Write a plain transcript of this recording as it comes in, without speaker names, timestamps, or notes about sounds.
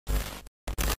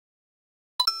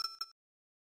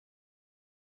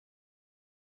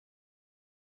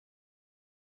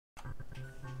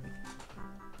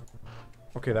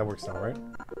Okay, that works now, right?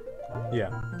 Yeah.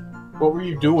 What were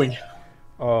you doing?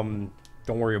 Don't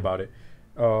worry about it.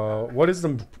 What is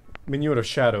the Minuet of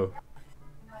Shadow?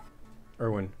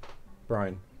 Erwin.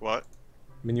 Brian. What?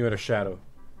 Minuet of Shadow.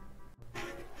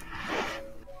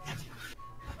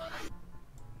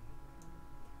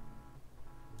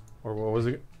 Or what was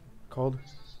it called?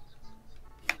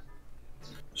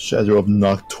 Shadow of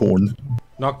Nocturne.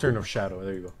 Nocturne of Shadow,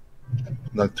 there you go.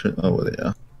 Nocturne, oh, well,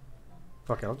 yeah.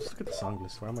 Fuck it, I'll just look at the song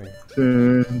list. Where am I?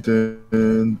 Dun,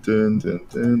 dun, dun, dun,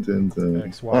 dun, dun, dun.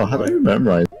 X, Y, Oh, how Y. do I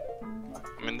memorize?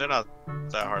 I mean, they're not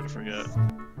that hard to forget.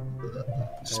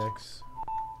 X.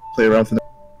 Play around for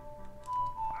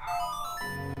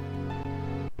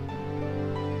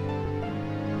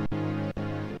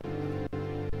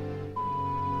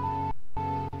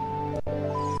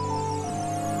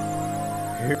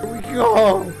Here we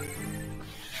go!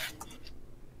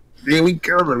 Here we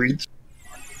go, Luigi.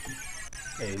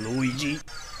 Hey, Luigi.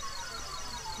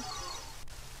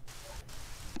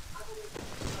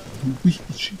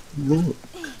 Luigi, look.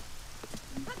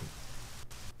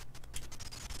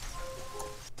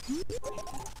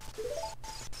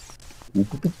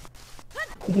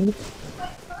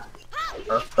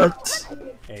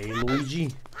 Hey, Luigi.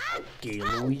 Gay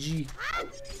Luigi.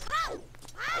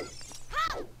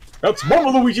 That's Mama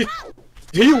Luigi!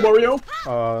 To you, Mario!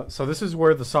 So this is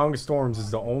where the Song of Storms is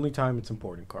the only time it's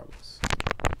important, Carlos.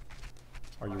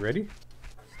 Are you ready?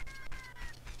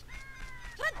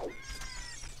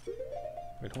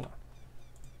 Wait, hold on.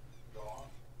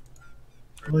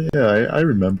 Oh yeah, I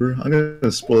remember. I'm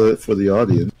gonna spoil it for the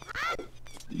audience.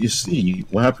 You see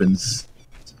what happens.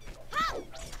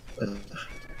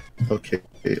 Okay,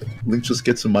 Link just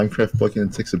gets a Minecraft bucket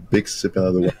and takes a big sip out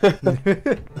of the water.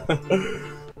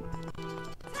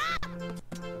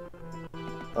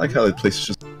 I like how they place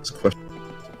just this question.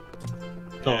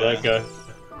 Oh, that guy.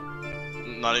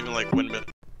 Not even like windmill.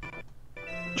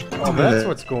 Oh, that's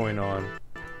what's going on.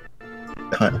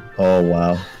 Oh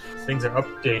wow. Things are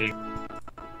updating.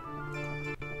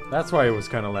 That's why it was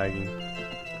kind of lagging.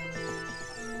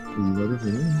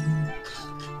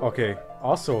 Okay,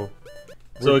 also...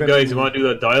 So guys, you want to do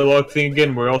that dialogue thing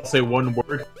again where I'll say one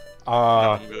word?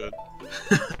 I'm good.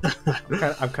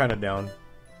 I'm kind of down.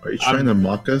 Are you trying to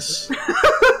mock us?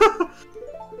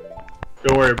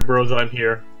 Don't worry, bros, I'm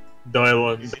here.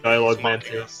 Dialogue man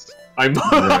here. I'm.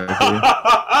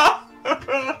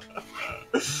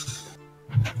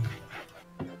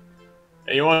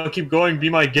 Hey, you want to keep going?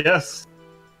 Be my guest.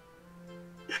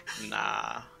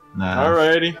 Nah. Nah.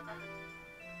 Alrighty.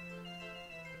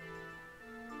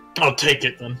 I'll take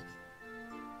it then.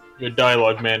 Your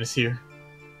dialogue man is here.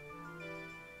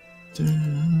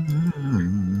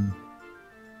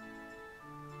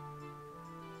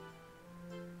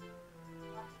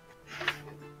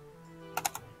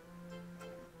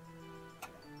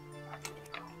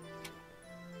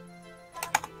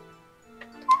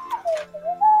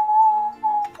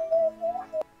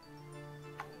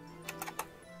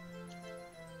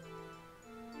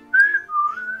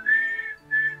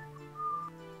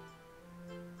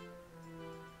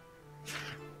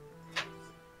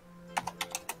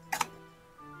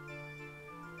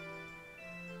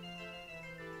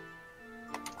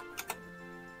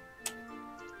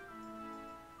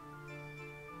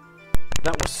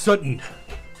 That was sudden.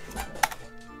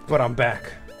 But I'm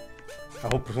back. I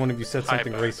hope one of you said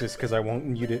something racist because I won't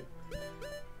mute it.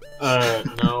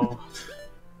 No.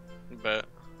 Bet.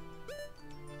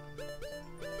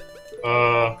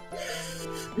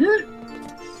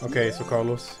 Okay, so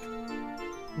Carlos.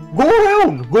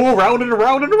 Go around and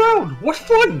around and around. What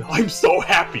fun! I'm so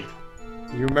happy.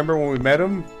 You remember when we met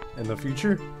him in the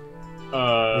future?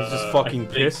 He's just fucking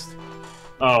pissed.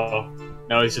 Oh,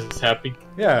 now he's just happy.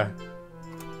 Yeah.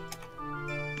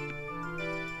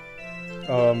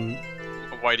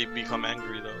 Why'd he become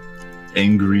angry though?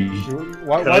 Angry.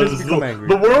 Why does he become angry?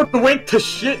 The world went to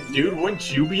shit, dude.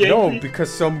 Wouldn't you be angry? No,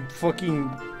 because some fucking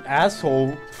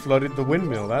asshole flooded the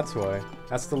windmill. That's why.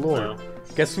 That's the lore. Oh.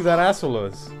 Guess who that asshole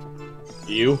is?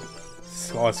 You?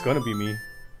 Oh, it's gonna be me.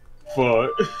 Fuck.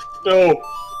 No.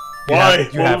 Why?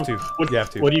 You have to. What, You have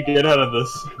to. What do you get out of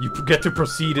this? You get to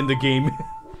proceed in the game.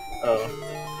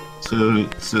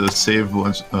 To save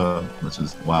lunch. Which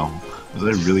is wow. Was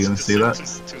I really gonna say that?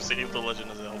 To save the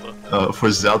Legend of Zelda.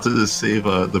 For Zelda to save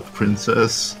the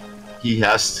princess, he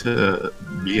has to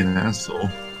be an asshole.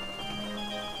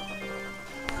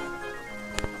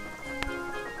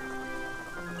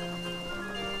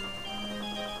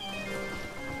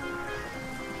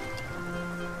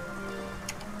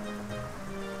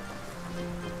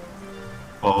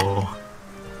 Oh.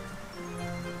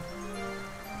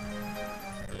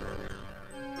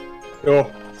 Oh.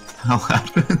 Hell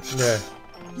happened? Yeah.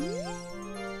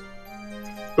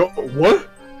 Oh, what?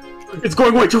 It's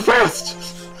going way too fast!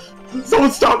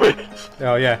 Someone stop it!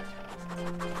 Oh, yeah.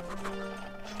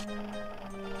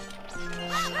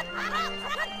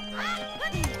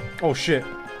 Oh, shit.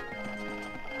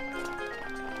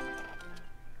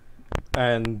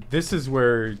 And this is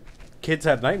where kids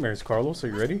have nightmares, Carlos. Are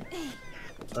you ready?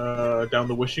 Down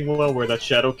the wishing well where that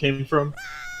shadow came from.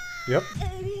 Yep.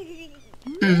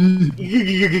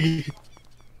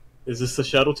 Is this the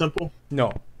Shadow Temple?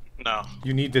 No. No.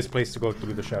 You need this place to go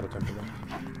through the Shadow Temple.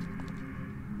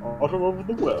 All over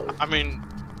the well. I mean,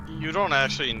 you don't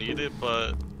actually need it,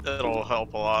 but it'll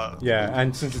help a lot. Yeah,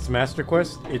 and since it's Master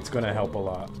Quest, it's gonna help a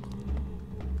lot.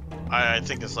 I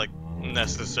think it's like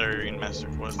necessary in Master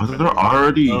Quest. Are there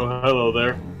already? Oh, hello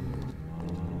there.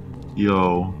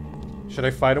 Yo. Should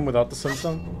I fight him without the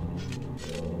Sunstone?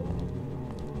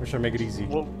 Or should I make it easy?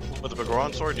 Well, with the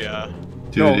Bagoran sword, yeah.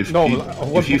 Dude,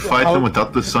 if you fight them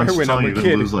without the Sunstone, you're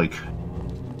gonna lose like...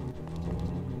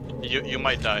 You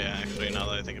might die, actually, now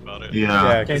that I think about it.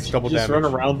 Yeah, Can't it's you double just damage.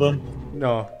 run around them?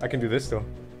 No, I can do this though.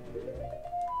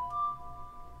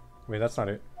 Wait, that's not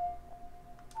it.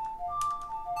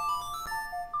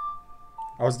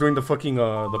 I was doing the fucking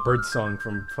the bird song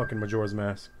from fucking Majora's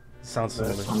Mask. It sounds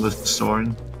similar. On the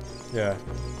Soren? Yeah.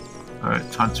 Alright,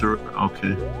 time to...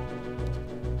 Okay.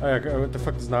 What the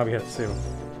fuck does Navi have to say?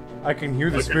 I can hear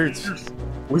the spirits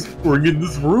whispering in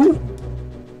this room.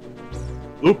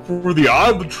 Look for the eye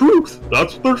of the truth.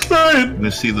 That's what they're saying. I'm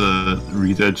gonna see the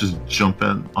Rita just jump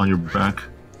on your back.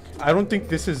 I don't think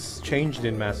this has changed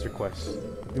in Master Quest.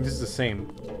 I think this is the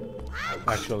same.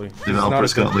 Actually.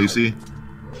 Developers got lazy.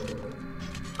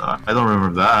 I don't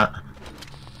remember that.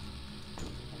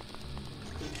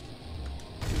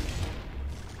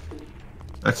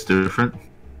 That's different.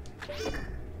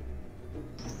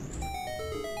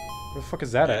 Where the fuck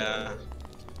is that at?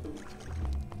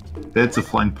 It's a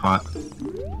flying pot.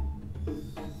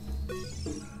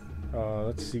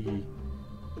 Let's see.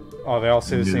 Oh, they all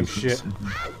say the same shit.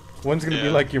 One's gonna be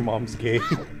like, your mom's gay.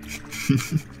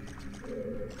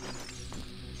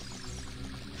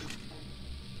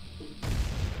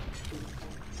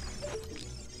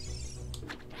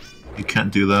 You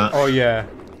can't do that. Oh yeah,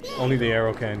 only the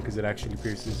arrow can, because it actually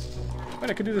pierces. Wait,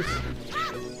 I can do this.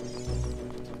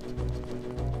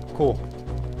 Cool.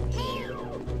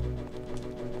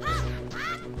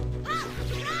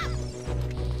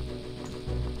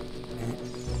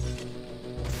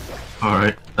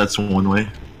 Alright, that's one way.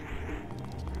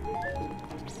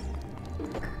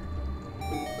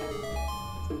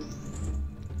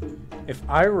 If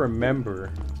I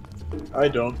remember... I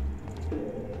don't.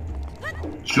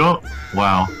 Jump!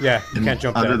 Wow. Yeah, you can't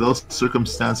jump under there. those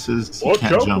circumstances, you Watch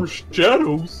can't out jump. for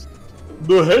shadows.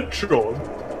 The hedgehog.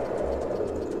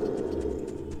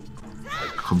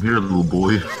 Come here, little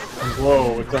boy.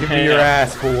 Whoa, it's a Give hand. me your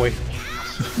ass, boy.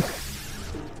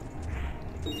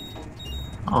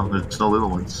 Oh, there's no little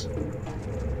ones.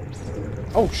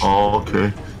 Oh, shit. Oh,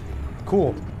 okay.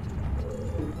 Cool.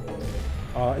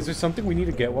 Is there something we need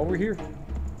to get while we're here?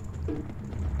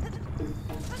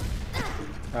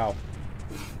 Ow.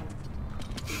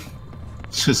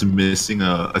 Just missing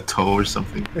a toe or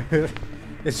something.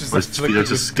 It's just Or like its feet flicked are with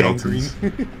just gangrene.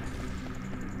 skeletons.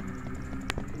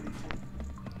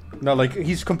 No, like,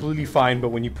 he's completely fine, but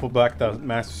when you pull back the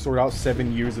Master Sword out,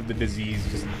 7 years of the disease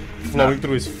just flowing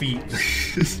through his feet.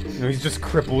 You know, he's just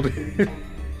crippled. It's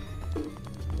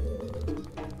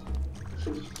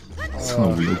in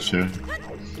a wheelchair.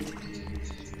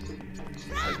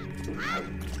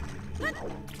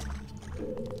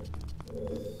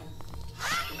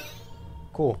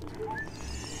 Cool.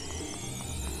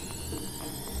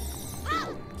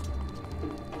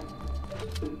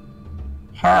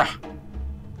 Ha!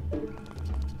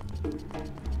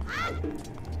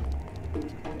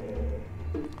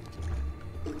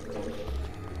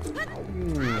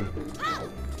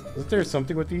 Isn't there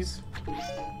something with these?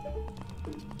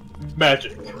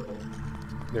 Magic.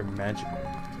 They're magical.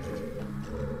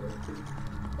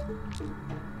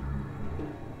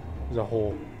 There's a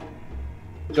hole.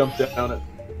 Jump down it.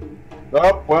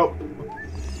 Oh, well.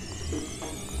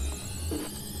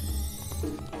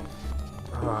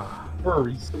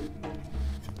 Furries.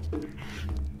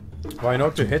 Well, I know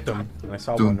to hit them, and I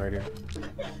saw one right here.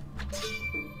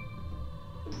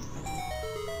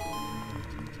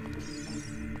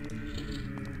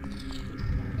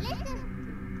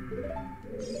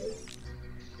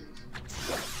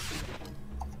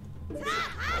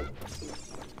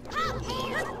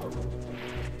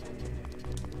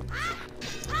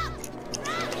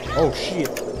 Oh shit.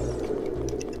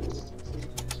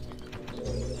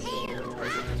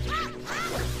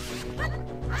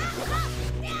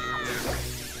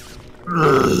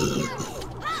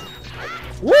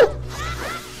 Woo!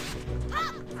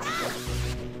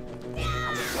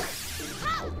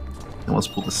 I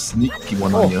almost pulled a sneaky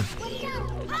one on you.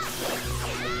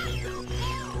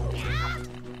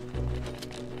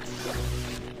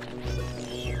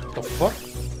 The fuck?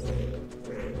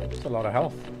 That's a lot of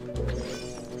health.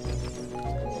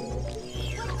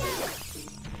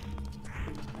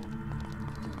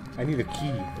 I need a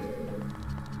key.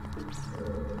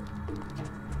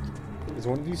 Is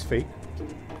one of these fake?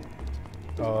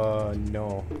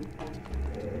 No.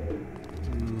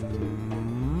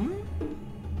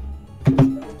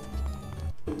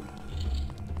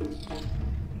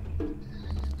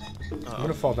 I'm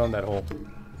gonna fall down that hole.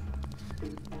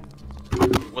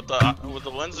 Would the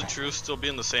lens of truth still be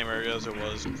in the same area as it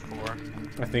was before?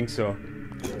 I think so.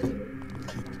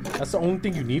 That's the only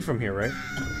thing you need from here, right?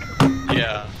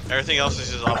 Yeah. Everything else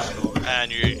is just optional,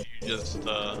 and you just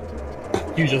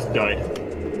You just died.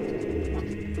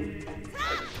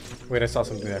 Wait, I saw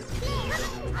something there.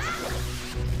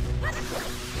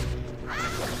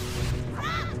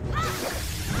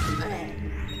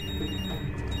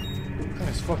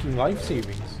 That's fucking life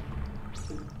savings.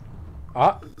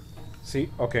 Ah! See?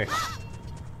 Okay.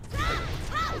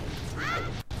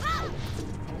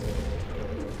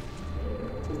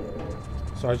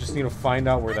 So I just need to find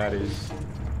out where that is.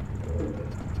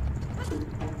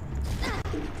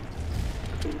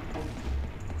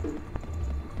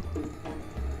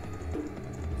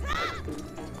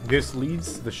 This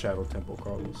leads to the Shadow Temple,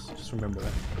 Carlos. Just remember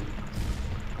that.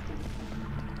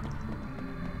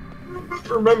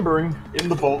 Remembering in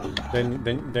the vault. Then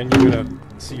you're gonna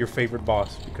see your favorite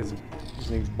boss because his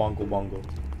name's Bongo Bongo.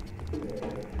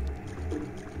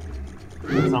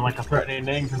 Sound like a threatening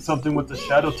name for something with the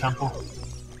Shadow Temple.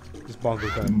 Just Bongo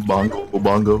time. Bongo,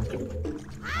 bongo.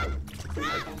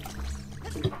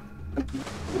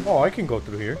 Oh, I can go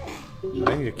through here.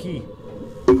 I need a key.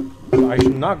 So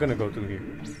I'm not gonna go through here.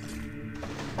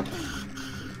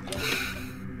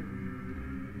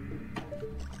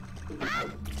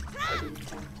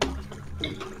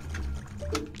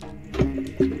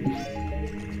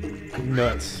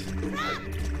 Nuts.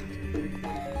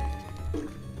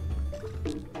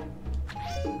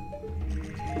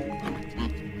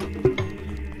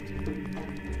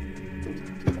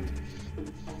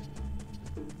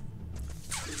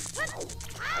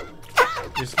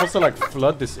 You're supposed to like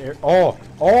flood this area. Oh!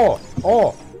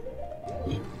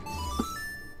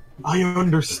 I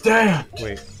understand.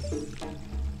 Wait.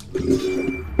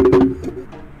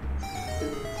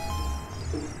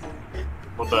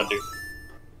 What'd that do?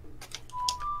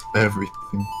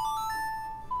 Everything.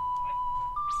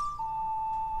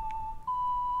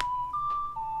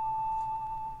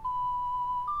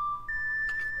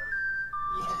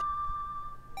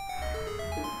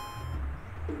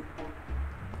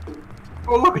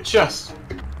 Oh, look, a chest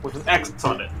with an X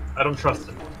on it. I don't trust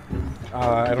it.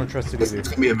 I don't trust it It's either.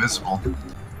 gonna be invisible.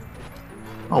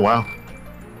 Oh wow.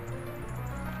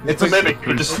 It's a mimic.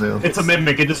 It's a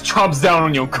mimic. It just chomps down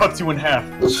on you and cuts you in half.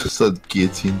 It's just a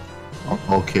guillotine. Oh,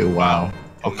 okay, wow.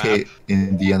 A Okay, map.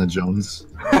 Indiana Jones.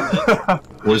 I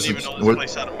Where's didn't even know the, this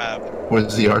place had a map.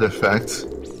 where's the artifact?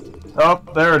 Oh,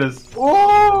 there it is.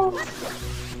 Whoa!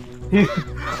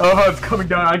 Oh, it's coming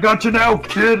down. I got you now,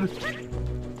 kid.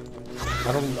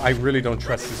 I really don't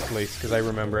trust this place because I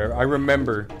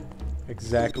remember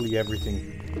exactly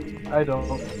everything. I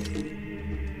don't.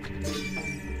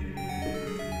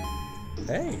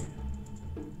 Hey.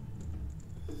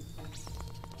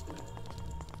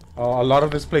 A lot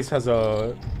of this place has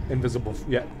a invisible.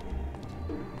 Yeah.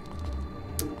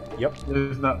 Yep.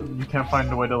 There's not. You can't find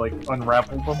a way to like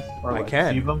unravel them or I like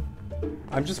can. see them.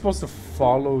 I'm just supposed to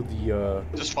follow the.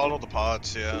 Just follow the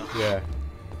pods, yeah. Yeah.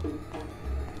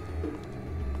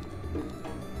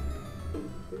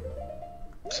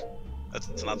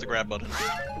 That's not the grab button.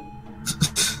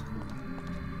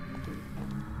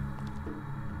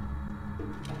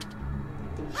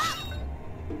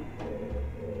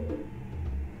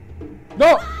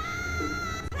 No. Whoa.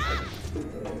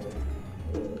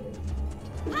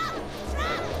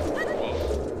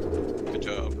 Good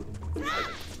job.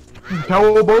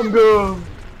 Cowabunga!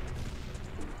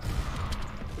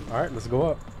 All right, let's go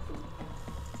up.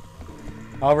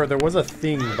 However, there was a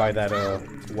thing by that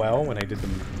well when I did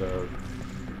the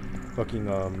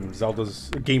fucking Zelda's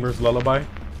Gamer's Lullaby.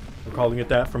 We're calling it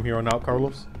that from here on out,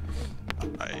 Carlos.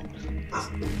 Alright.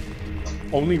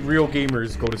 Only real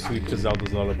gamers go to sleep to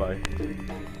Zelda's Lullaby.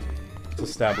 It's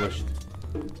established.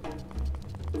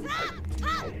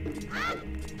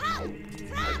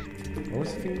 What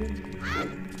was the thing again?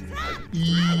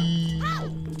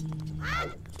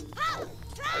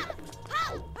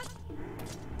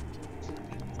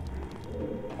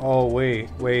 Oh wait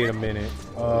a minute.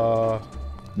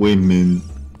 Wait a minute.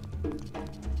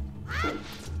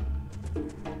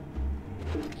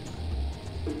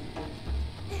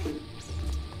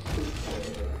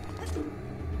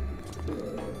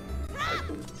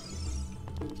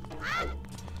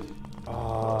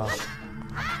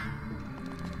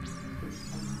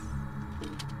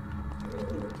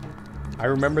 I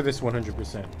remember this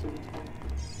 100%.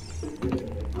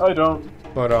 I don't.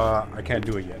 But I can't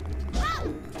do it yet.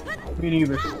 Me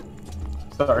neither.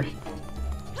 Sorry.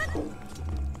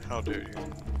 How dare you?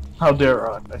 How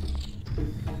dare I? A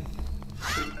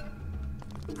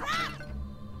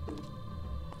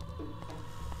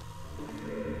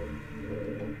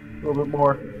little bit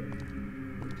more.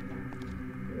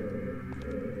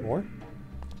 More?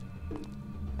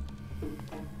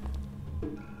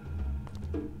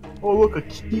 Oh, look, a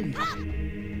key.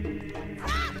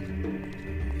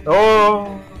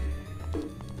 Oh!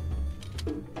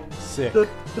 Sick. Da,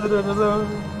 da, da, da, da.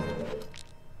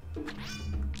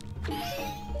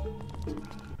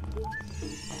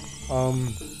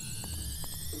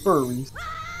 Furries.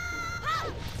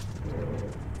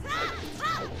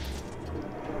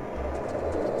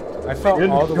 I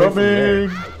fell all the way from there.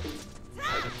 Incoming!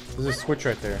 There's a switch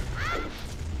right there.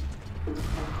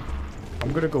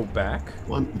 I'm gonna go back.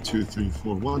 1, 2, 3,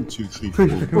 4. 1, 2, 3, 4.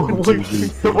 1, 2, 3,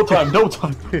 4. Double time, double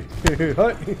time.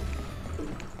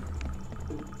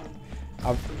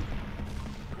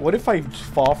 What if I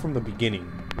fall from the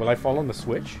beginning? Will I fall on the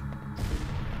switch?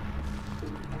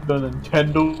 The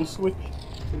Nintendo Switch.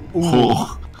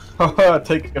 Oh. Haha,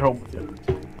 take it home with you.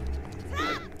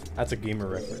 That's a gamer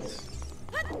reference.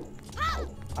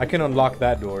 I can unlock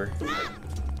that door.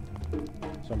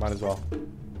 So I might as well.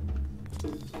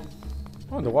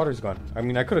 Oh, the water's gone. I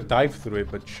mean, I could have dived through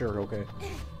it, but sure, okay.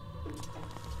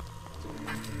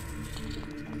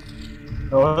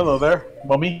 Oh, hello there,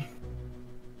 mummy.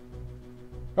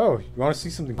 Oh, you want to see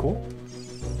something cool?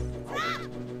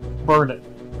 Burn it.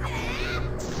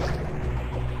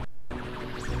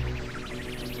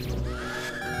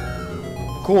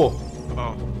 Cool.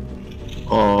 Oh.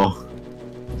 Oh.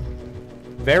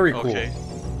 Very cool. Okay.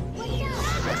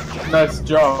 Nice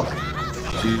job.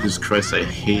 Jesus Christ, I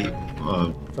hate.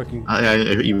 Fucking I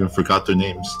even forgot their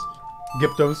names.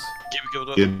 Gyptos. Give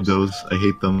it up. Those. I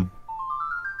hate them.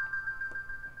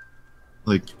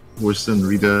 Like, worse than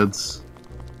Redads.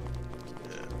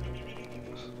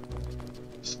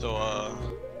 So,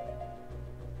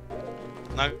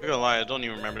 not gonna lie, I don't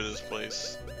even remember this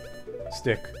place.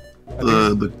 Stick.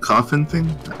 The coffin thing?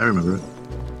 I remember it.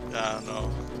 Yeah, no.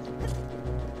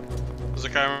 It was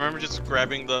like, I remember just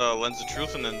grabbing the lens of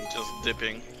truth and then just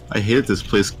dipping. I hated this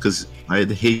place because I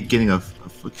hate getting a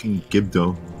fucking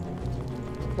Gibdo.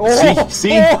 Oh!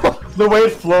 See? Oh! The way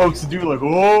it floats, dude, like,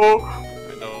 oh!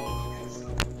 I know.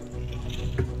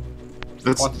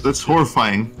 That's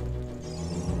horrifying.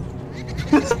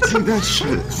 See that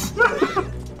shit.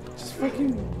 Just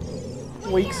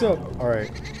fucking wakes up.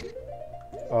 Alright.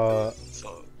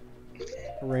 So,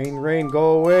 Rain,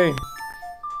 go away.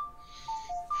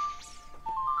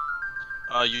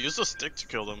 you use a stick to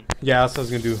kill them. Yeah, that's what I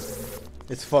was gonna do.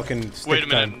 It's fucking stick Wait a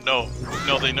minute, time.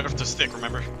 no, they nerfed the stick,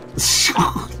 remember?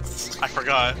 I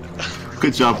forgot.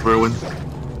 Good job, Berwin.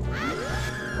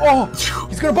 Oh!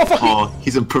 He's gonna buff up me! Oh,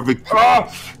 he's in perfect. Ah!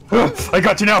 I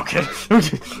got you now, kid!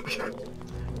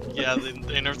 Yeah,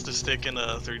 they nerfed the stick in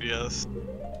the 3DS.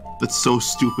 That's so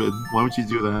stupid. Why would you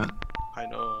do that? I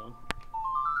know.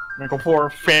 I'm gonna go for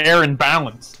fair and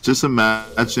balanced. Just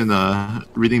imagine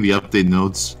reading the update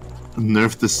notes.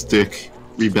 Nerf the stick.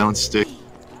 Rebalance stick.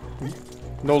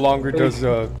 No longer does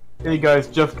Hey guys,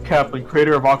 Jeff Kaplan,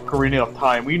 creator of Ocarina of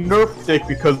Time. We nerfed Stick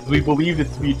because we believed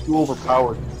it to be too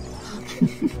overpowered.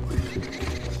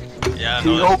 Yeah,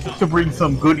 We no, hope to bring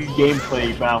some good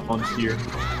gameplay balance here.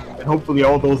 And hopefully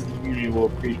all those in the community will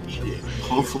appreciate it.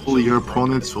 Hopefully your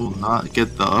opponents will not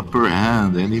get the upper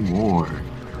hand anymore.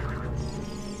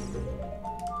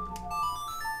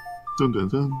 Dun dun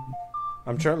dun.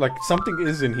 I'm trying, like, something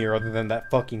is in here other than that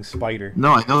fucking spider.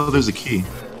 No, I know there's a key.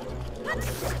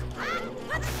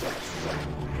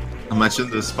 Imagine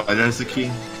the spider has a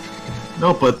key.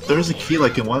 No, but there's a key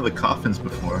like in one of the coffins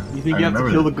before. You think I you have to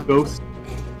remember kill that. the ghost?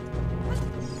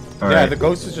 Yeah, Alright, the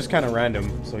ghost is just kind of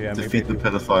random, so yeah, maybe. defeat the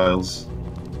pedophiles.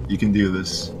 You can do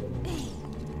this.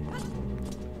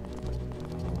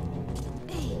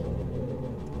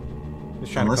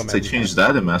 Just trying to Unless come they at me. changed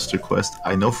that in Master Quest.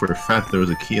 I know for a fact there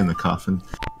was a key in the coffin.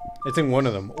 It's in one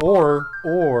of them. Or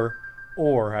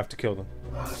I have to kill them.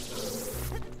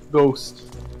 Ghost.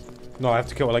 No, I have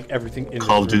to kill, like, everything in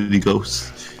Call of this room. Duty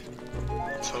Ghost.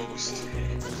 toast.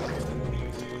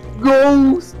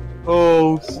 Ghost!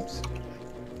 Oh,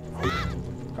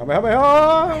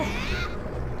 Kamehameha!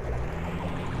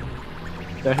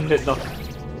 that hit nothing.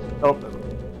 Oh.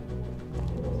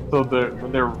 So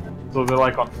they're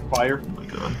like on fire. Oh my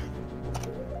god.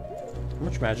 How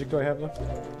much magic do I have left?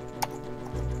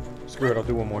 Screw it, I'll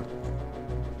do one more.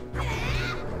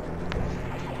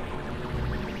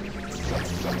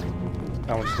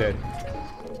 That one's dead.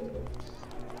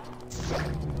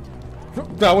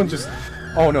 That one just...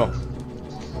 Oh no.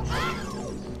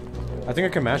 I think I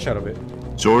can mash out of it.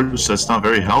 George, that's not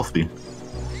very healthy.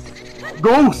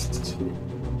 Ghost!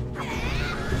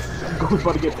 Ghost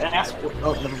about to get ass whooped.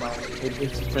 Oh, never mind.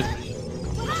 It's finished.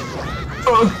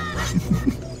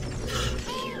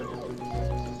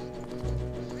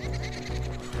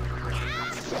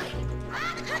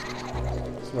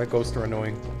 So my ghosts are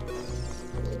annoying.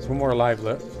 There's one more alive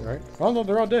left, right? Oh no,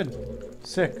 they're all dead.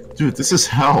 Sick. Dude, this is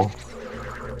hell.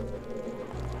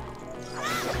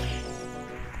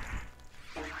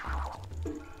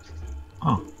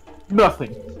 Oh.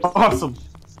 Nothing. Awesome.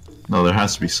 No, there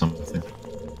has to be something.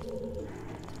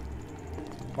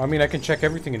 Well, I mean, I can check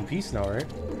everything in peace now, right?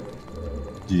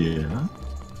 Yeah.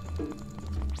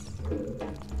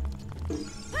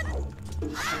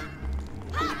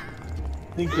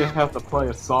 I think you have to play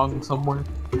a song somewhere.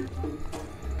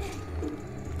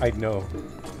 I know.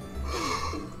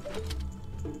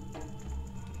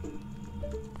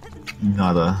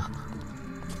 Nada.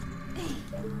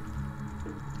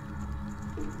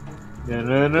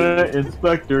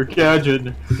 Inspector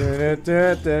Gadget.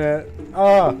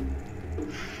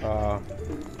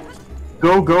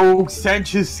 Go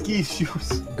Sanchez ski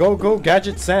shoes. Go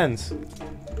Gadget Sands.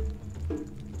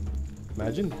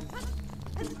 Imagine.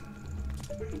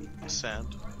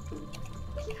 Sand.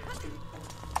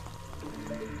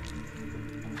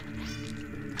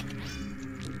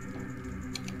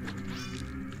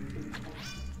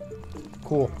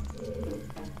 Cool.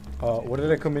 What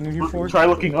did I come in here for? Try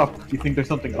looking up. Do you think there's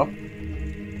something up?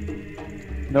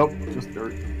 Nope, just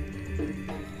dirt.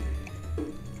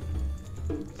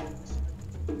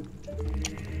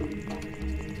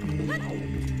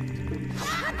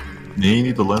 Maybe you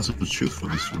need the lens of the truth for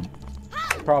this room.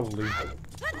 Probably.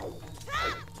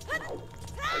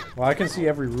 Well, I can see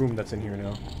every room that's in here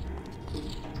now.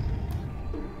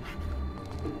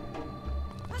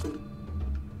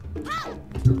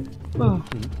 Oh.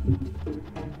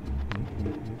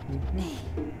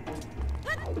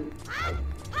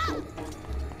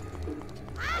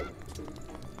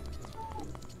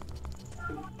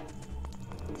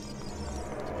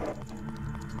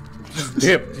 Just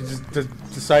dipped. He just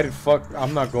decided, fuck,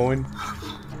 I'm not going.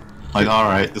 Like,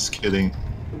 alright, just kidding.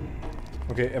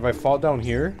 Okay, if I fall down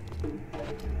here,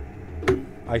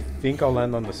 I think I'll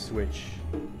land on the switch.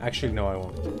 Actually, no, I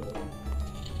won't.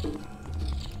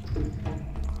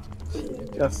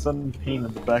 Got some pain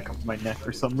in the back of my neck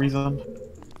for some reason.